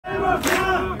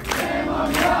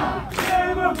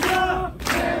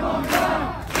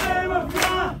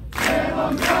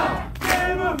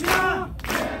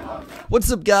What's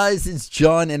up, guys? It's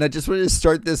John, and I just wanted to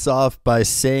start this off by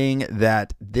saying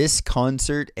that this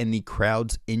concert and the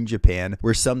crowds in Japan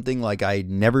were something like I had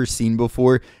never seen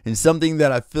before, and something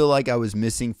that I feel like I was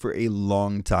missing for a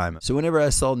long time. So whenever I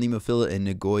saw Nemophila in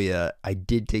Nagoya, I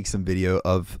did take some video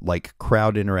of like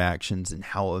crowd interactions and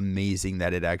how amazing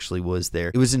that it actually was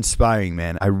there. It was inspiring,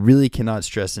 man. I really cannot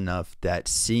stress enough that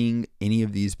seeing any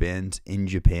of these bands in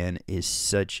Japan is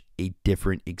such a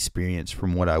different experience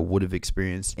from what I would have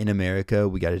experienced in America.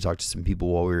 We got to talk to some people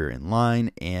while we were in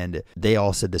line, and they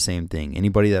all said the same thing.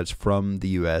 Anybody that's from the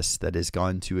US that has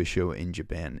gone to a show in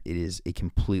Japan, it is a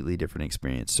completely different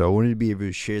experience. So I wanted to be able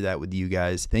to share that with you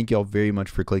guys. Thank y'all very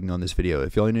much for clicking on this video.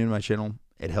 If y'all are new to my channel,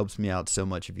 it helps me out so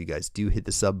much if you guys do hit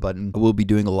the sub button. I will be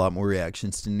doing a lot more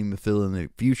reactions to Nemophila in the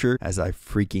future, as I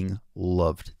freaking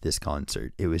loved this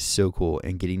concert. It was so cool,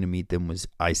 and getting to meet them was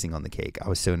icing on the cake. I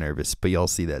was so nervous, but y'all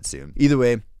see that soon. Either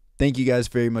way, thank you guys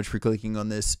very much for clicking on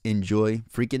this. Enjoy.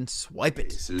 Freaking swipe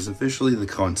it. So it was officially the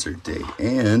concert day,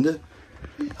 and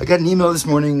I got an email this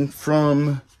morning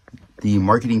from the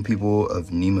marketing people of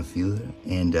Nemophila,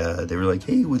 and they were like,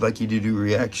 hey, we'd like you to do a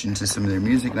reaction to some of their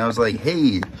music. And I was like,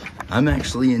 hey, I'm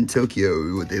actually in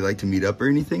Tokyo. Would they like to meet up or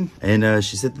anything? And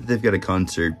she said that they've got a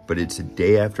concert, but it's a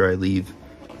day after I leave,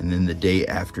 and then the day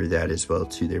after that as well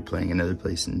too. They're playing another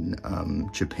place in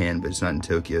Japan, but it's not in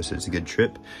Tokyo, so it's a good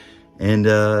trip. And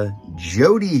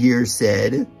Jody here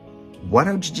said, why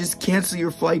don't you just cancel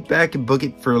your flight back and book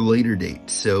it for a later date?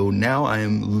 So now I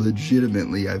am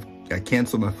legitimately, I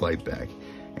canceled my flight back,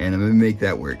 and I'm gonna make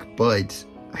that work, but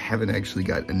I haven't actually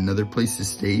got another place to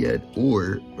stay yet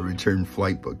or a return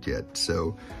flight booked yet.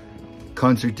 So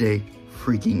concert day,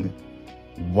 freaking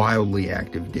wildly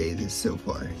active day this so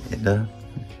far, and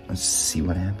let's see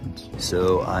what happens.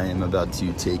 So I am about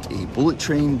to take a bullet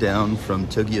train down from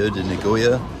Tokyo to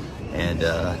Nagoya, and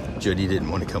Jody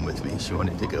didn't want to come with me. She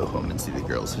wanted to go home and see the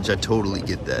girls, which I totally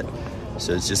get that.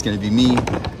 So it's just gonna be me.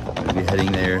 I'm gonna be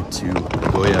heading there to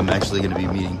Nagoya. I'm actually gonna be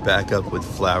meeting back up with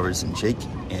Flowers and Jake,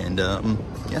 and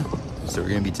yeah, so we're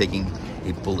gonna be taking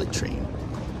a bullet train.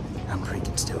 I'm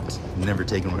freaking stoked. I've never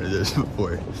taken one of those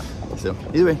before. So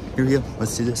either way, here we go.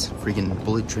 Let's do this. Freaking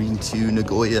bullet train to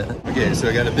Nagoya. Okay, so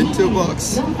I got a bento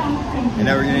box, and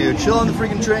now we're gonna go chill on the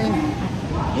freaking train,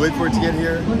 wait for it to get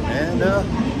here, and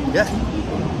yeah,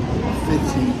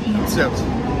 15. I'm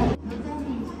stoked.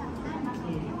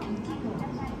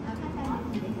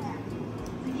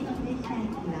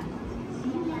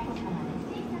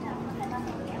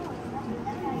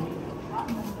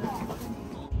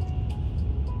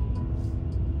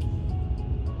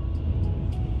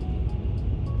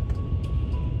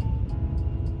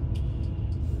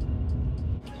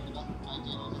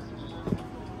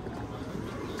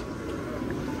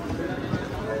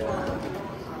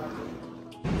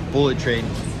 Bullet train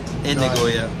in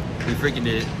Nagoya. We freaking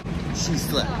did it. She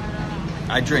slept.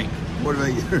 I drank. What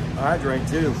about you? I drank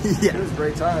too. Yeah. It was a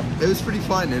great time. It was pretty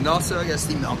fun, and also I got to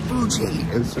see Mount Fuji.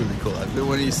 It was really cool. I've been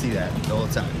wanting to see that the whole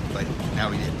time, but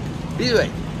now we did. Either way,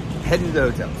 heading to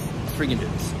the hotels. Let's freaking do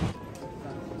this.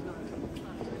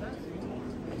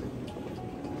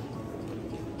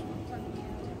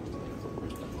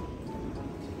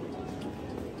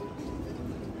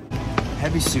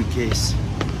 Heavy suitcase.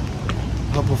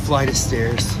 Up a flight of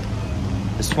stairs.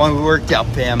 This is why we worked out,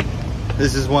 Pam.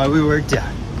 This is why we worked out.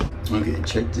 Okay,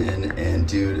 checked in, and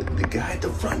dude, the guy at the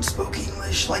front spoke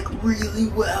English like really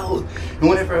well. And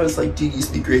whenever I was like, dude, you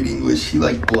speak great English, he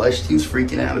like blushed. He was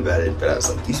freaking out about it. But I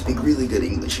was like, you speak really good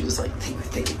English. He was like,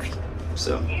 thank you.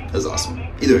 So that was awesome.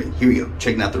 Either way, here we go,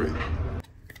 checking out the room.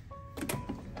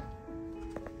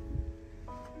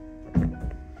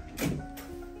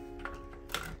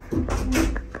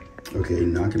 Okay,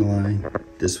 not gonna lie,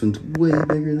 this one's way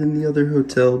bigger than the other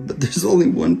hotel, but there's only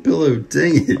one pillow.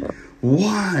 Dang it,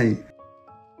 why?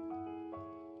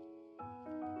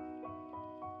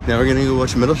 Now we're gonna go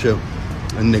watch a metal show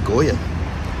in Nagoya.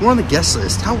 We're on the guest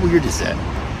list. How weird is that?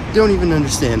 Don't even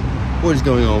understand what is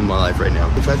going on in my life right now.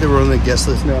 The fact that we're on the guest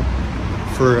list now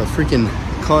for a freaking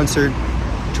concert,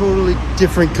 totally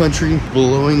different country,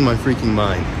 blowing my freaking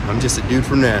mind. I'm just a dude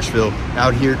from Nashville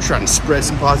out here trying to spread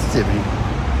some positivity.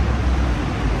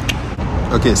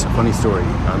 Okay, so funny story.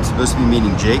 I'm supposed to be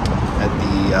meeting Jake at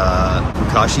the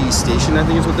Fukashi station, I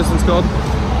think is what this one's called.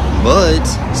 But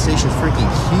the station's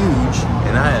freaking huge,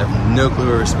 and I have no clue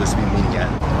where we're supposed to be meeting at.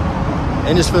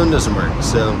 And his phone doesn't work,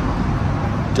 so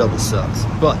double sucks.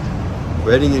 But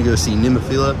we're heading to go see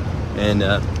Nemophila, and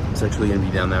it's actually gonna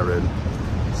be down that road.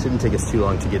 Shouldn't take us too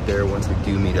long to get there once we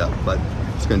do meet up, but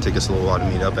it's gonna take us a little while to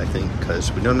meet up, I think, because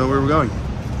we don't know where we're going.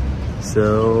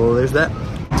 So there's that.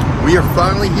 We are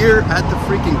finally here at the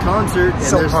freaking concert, and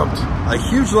So there's pumped. a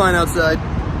huge line outside.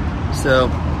 So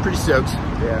pretty stoked.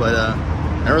 Yeah. But I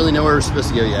don't really know where we're supposed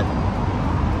to go yet.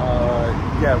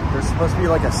 Yeah, there's supposed to be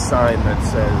like a sign that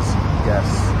says yes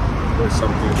or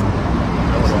something.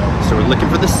 So we're looking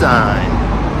for the sign.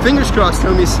 Fingers crossed,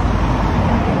 homies.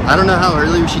 I don't know how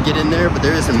early we should get in there, but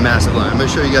there is a massive line. I'm gonna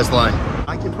show you guys the line.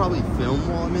 I can probably film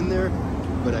while I'm in there,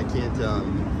 but I can't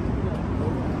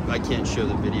show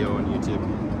the video on YouTube.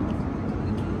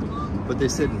 But they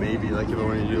said maybe, like if I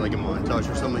wanted to do like a montage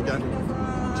or something like that.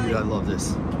 Dude, I love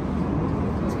this.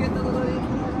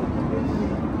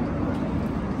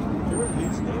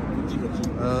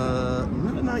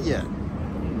 Not yet.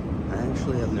 I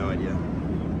actually have no idea.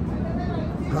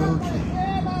 Okay.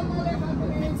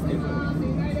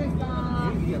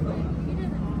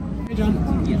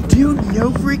 Dude, no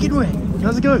freaking way.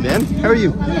 How's it going, man? How are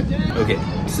you? Okay,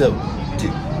 so,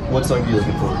 dude, what song are you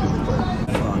looking forward to play?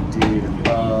 Oh, dude.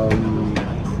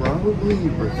 Probably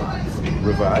Revive.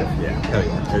 Revive? Yeah. Hell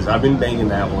yeah. Because I've been banging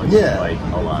that one like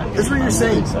a lot. That's what you're I'm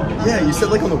saying. really excited. Yeah, you said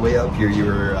like on the way up here you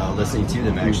were listening to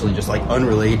them actually just like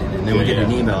unrelated, and then we get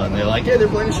an email and they're like, yeah, they're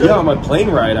playing a show. Yeah, on my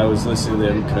plane ride I was listening to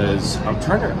them because I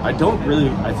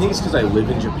think it's because I live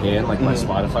in Japan, like my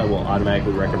Spotify will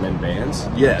automatically recommend bands.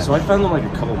 Yeah. So I found them like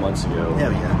a couple months ago.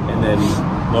 Hell yeah. And then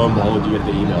lo and behold, you get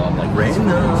the email. I'm like, Random.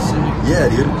 Yeah,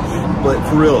 dude. But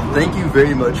for real, thank you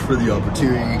very much for the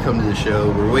opportunity to come to the show.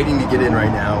 We're waiting to get in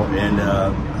right now, and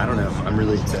I don't know. I'm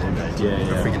really excited about it. Yeah.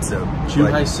 I'm freaking stoked. Chew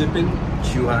high sipping.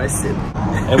 Chew high sipping.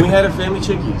 And we had a family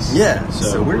chickies. Yeah,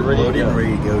 so we're loaded and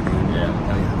ready to go, dude. Yeah.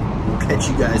 Hell yeah. We'll catch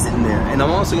you guys in there. And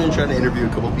I'm also going to try to interview a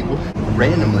couple people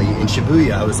randomly in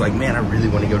Shibuya. I was like, man, I really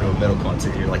want to go to a metal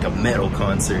concert here, like a metal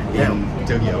concert in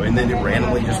Tokyo. And then it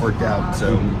randomly just worked out.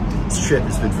 So this trip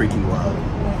has been freaking wild.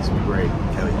 It's been great.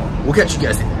 Hell yeah. We'll catch you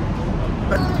guys in there.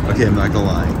 Okay, I'm not gonna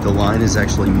lie. The line is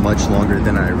actually much longer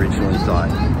than I originally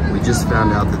thought. We just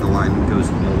found out that the line goes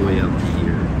all the way up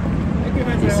here.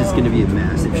 This is gonna be a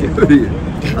massive show, dude.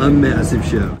 A massive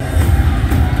show.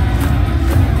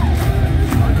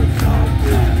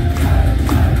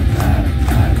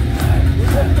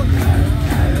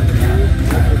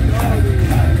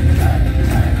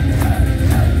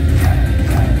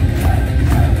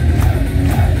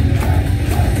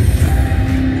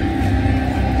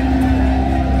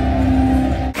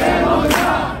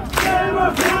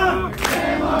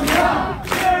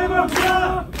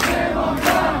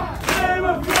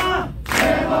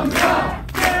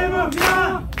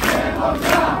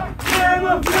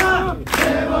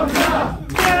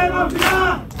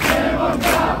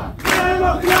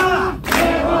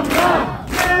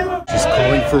 Just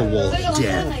calling for wolf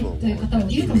death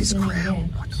in this crowd.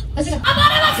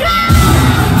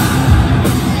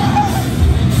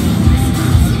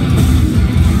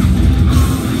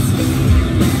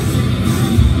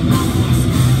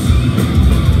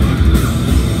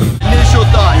 Initial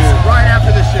thoughts right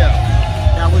after the show.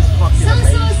 That was fucking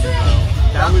amazing.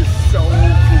 That was so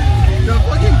cool. The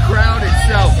fucking crowd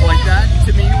itself, like that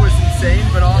to me was insane,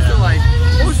 but also like,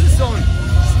 what was the song?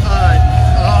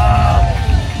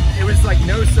 It was like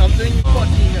No Something.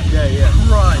 Fucking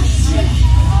crushed.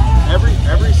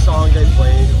 Every song they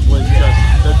played was just,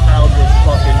 the crowd was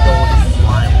fucking going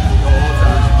wild.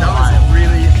 That was a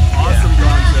really awesome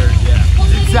concert.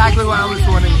 Yeah. Exactly what I was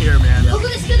wanting to hear, man.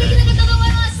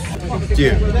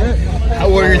 Dude,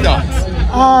 what are your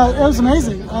thoughts? It was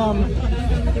amazing.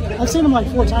 I've seen them like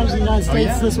 4 times in the United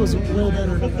States. This was way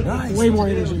better. Nice. Way more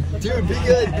energy. Dude, be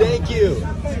good. Thank you.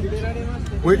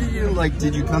 Where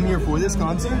did you come here for this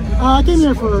concert? I came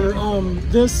here for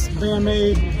this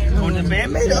band-maid. Oh, the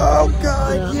band-maid? Oh,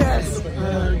 God, yes.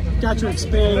 Got to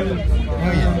expand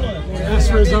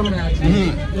Asterism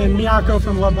and Miyako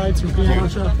from Love Bites from Piano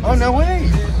Show. Oh, no way.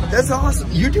 That's awesome.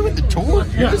 You're doing the tour.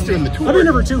 You're just doing the tour. I've been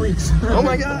here for 2 weeks. Oh,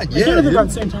 my God. Yeah, I came here dude. about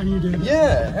the same time you did.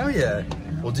 Yeah, hell yeah.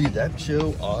 Well, dude, that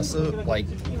show also, like,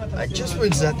 I just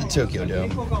was at the Tokyo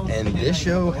Dome, and this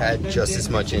show had just as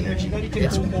much energy.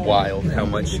 It's wild how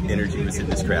much energy was in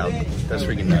this crowd. That's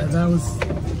freaking nuts. That was,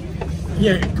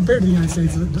 compared to the United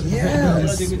States, that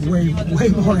was way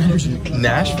more energy.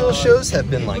 Nashville shows have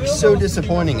been, like, so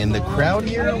disappointing, and the crowd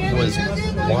here was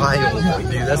wild,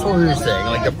 dude. That's what we were saying.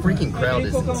 Like, the freaking crowd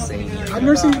is insane here. I've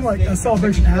never seen like a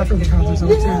celebration after the concert,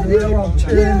 so they're all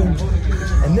cheering.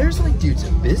 And there's like dudes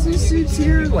in business suits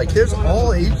here. Like there's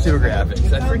all age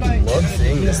demographics. I freaking love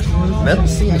seeing this. Metal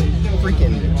scene in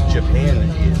freaking Japan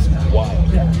is wild.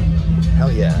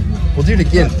 Hell yeah. Well, dude,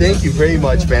 again, thank you very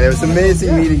much, man. It was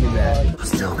amazing meeting you, man. I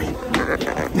was filming.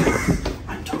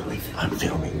 I'm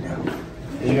filming now.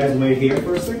 You guys wait here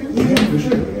for a second? Yeah, for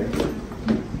sure.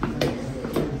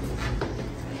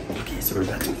 So we're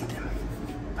about to meet them.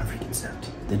 I'm freaking stoked.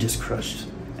 They just crushed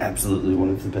absolutely one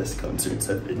of the best concerts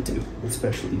I've been to.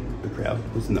 Especially the crowd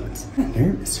was nuts. I'm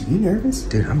nervous. Are you nervous?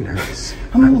 Dude, I'm nervous.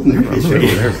 I'm a little nervous. I'm a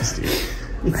little nervous,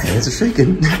 dude. My hands are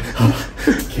shaking.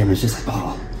 Camera's just like,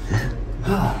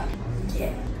 oh.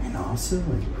 Yeah. And also,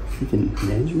 like, freaking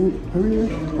management over there.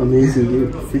 Amazing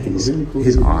dude. Freaking really cool.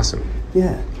 He's dude. awesome.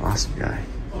 Yeah. Awesome guy.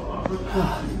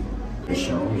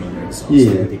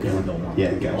 Yeah.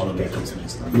 Yeah, gotcha.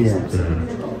 Yeah.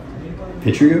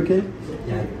 Picture you okay?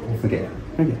 Yeah. Okay.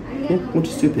 Okay. Yeah, we'll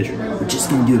just do a picture. We're just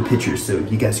gonna do a picture, so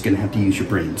you guys are gonna have to use your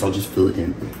brains. I'll just fill it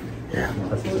in. Yeah.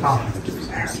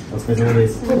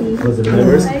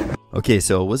 Okay,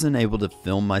 so I wasn't able to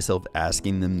film myself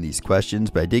asking them these questions,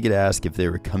 but I did get asked if they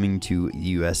were coming to the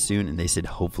US soon, and they said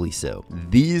hopefully so.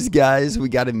 These guys we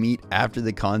got to meet after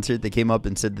the concert. They came up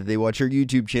and said that they watch our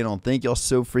YouTube channel. Thank y'all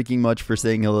so freaking much for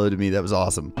saying hello to me. That was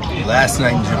awesome. Last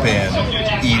night in Japan,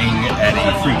 eating at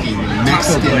a freaking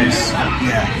Mexican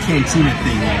cantina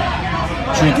thing,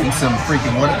 drinking some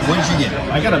freaking, what did you get?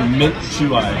 I got a mint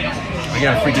chew eye. I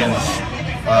got a freaking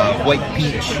white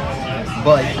peach,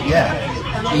 but yeah,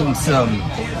 eating some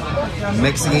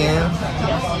Mexican.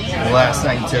 Last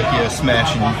night in Tokyo,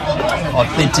 smashing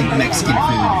authentic Mexican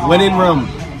food. When in Rome.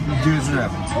 Do as it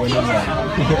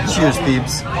happens. Cheers,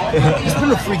 peeps. It's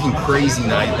been a freaking crazy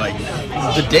night. Like,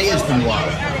 the day has been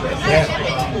wild. Yeah.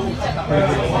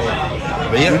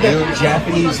 But yeah,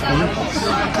 Japanese food.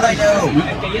 I know.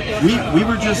 We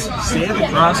were just staying at the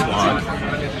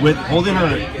crosswalk with holding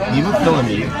our Nemophila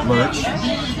merch,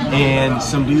 and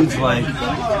some dude's like,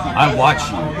 "I watch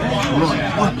you." We're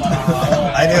like, "What?"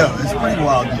 I know. It's pretty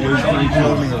wild. It was really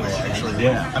blew me away, actually.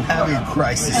 Yeah. I'm having a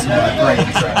crisis in my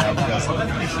brains right now because of it.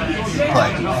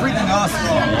 But freaking awesome.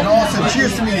 And also,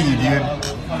 cheers to meeting you, dude.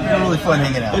 It's been really fun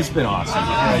hanging out. It's been awesome.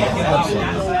 Absolutely.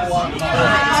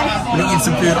 We're gonna eat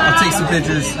some food. I'll take some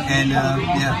pictures, and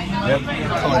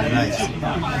call it nice.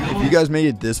 If you guys made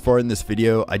it this far in this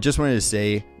video, I just wanted to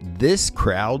say this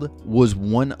crowd was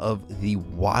one of the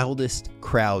wildest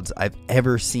crowds I've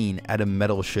ever seen at a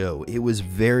metal show. It was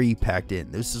very packed in.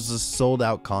 This was a sold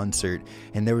out concert,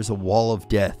 and there was a wall of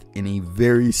death in a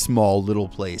very small little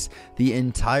place. The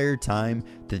entire time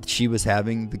that she was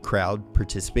having the crowd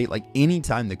participate, like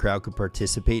anytime the crowd could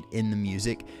participate in the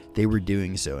music, they were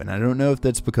doing so. And I don't know if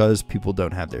that's because people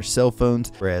don't have their cell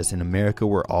phones, whereas in America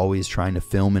we're always trying to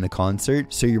film in a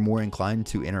concert, so you're more inclined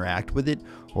to interact with it,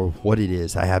 or what it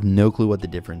is. I have no clue what the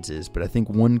difference is, but I think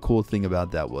one cool thing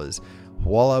about that was,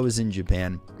 while I was in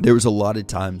Japan, there was a lot of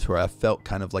times where I felt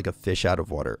kind of like a fish out of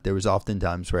water. There was often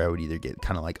times where I would either get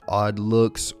kind of like odd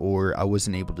looks, or I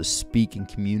wasn't able to speak and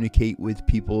communicate with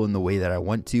people in the way that I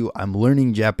want to. I'm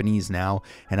learning Japanese now,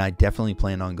 and I definitely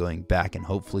plan on going back, and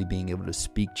hopefully being able to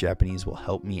speak Japanese will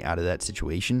help me out of that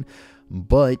situation.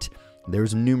 But there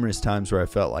was numerous times where I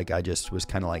felt like I just was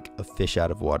kind of like a fish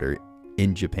out of water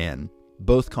in Japan.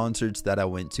 Both concerts that I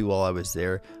went to while I was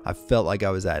there, I felt like I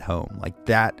was at home. Like,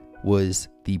 that was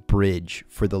the bridge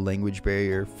for the language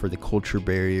barrier, for the culture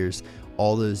barriers,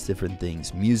 all those different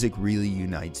things. Music really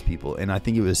unites people, and I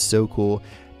think it was so cool.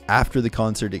 After the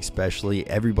concert especially,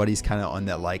 everybody's kind of on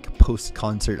that like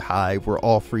post-concert high. We're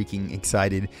all freaking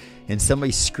excited, and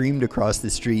somebody screamed across the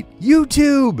street,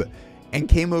 "YouTube!" and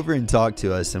came over and talked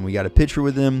to us, and we got a picture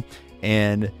with them,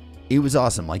 and it was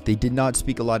awesome. Like, they did not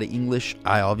speak a lot of English.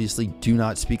 I obviously do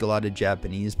not speak a lot of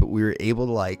Japanese, but we were able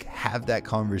to like have that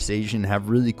conversation, have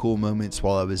really cool moments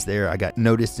while I was there. I got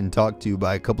noticed and talked to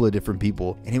by a couple of different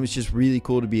people, and it was just really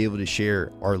cool to be able to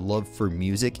share our love for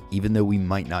music, even though we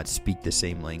might not speak the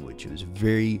same language. It was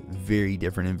very, very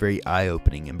different and very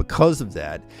eye-opening, and because of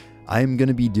that, I'm going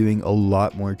to be doing a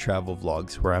lot more travel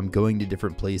vlogs where I'm going to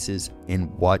different places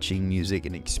and watching music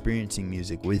and experiencing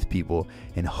music with people,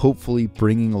 and hopefully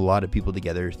bringing a lot of people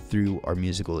together through our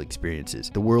musical experiences.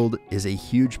 The world is a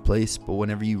huge place, but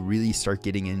whenever you really start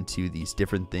getting into these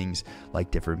different things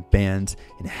like different bands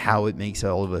and how it makes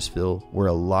all of us feel, we're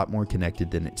a lot more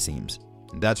connected than it seems.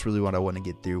 And that's really what I want to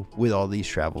get through with all these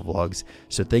travel vlogs.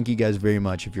 So thank you guys very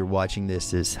much. If you're watching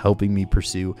this, is helping me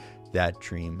pursue that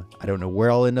dream. I don't know where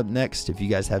I'll end up next. If you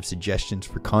guys have suggestions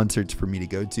for concerts for me to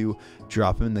go to,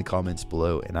 drop them in the comments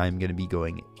below, and I'm going to be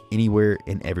going anywhere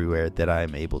and everywhere that I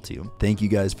am able to. Thank you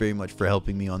guys very much for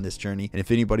helping me on this journey. And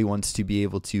if anybody wants to be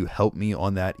able to help me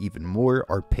on that even more,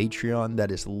 our Patreon,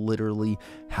 that is literally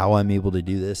how I'm able to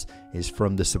do this, is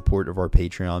from the support of our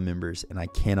Patreon members. And I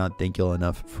cannot thank y'all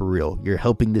enough, for real. You're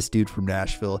helping this dude from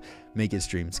Nashville make his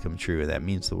dreams come true, and that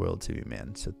means the world to me,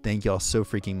 man. So thank y'all so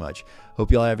freaking much.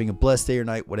 Hope y'all are having a blessed day or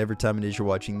night, whatever time it is you're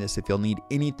watching this. If y'all need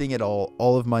anything at all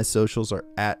of my socials are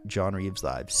at John Reeves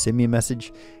Live. Send me a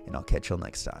message, and I'll catch y'all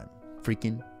next time.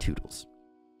 freaking toodles.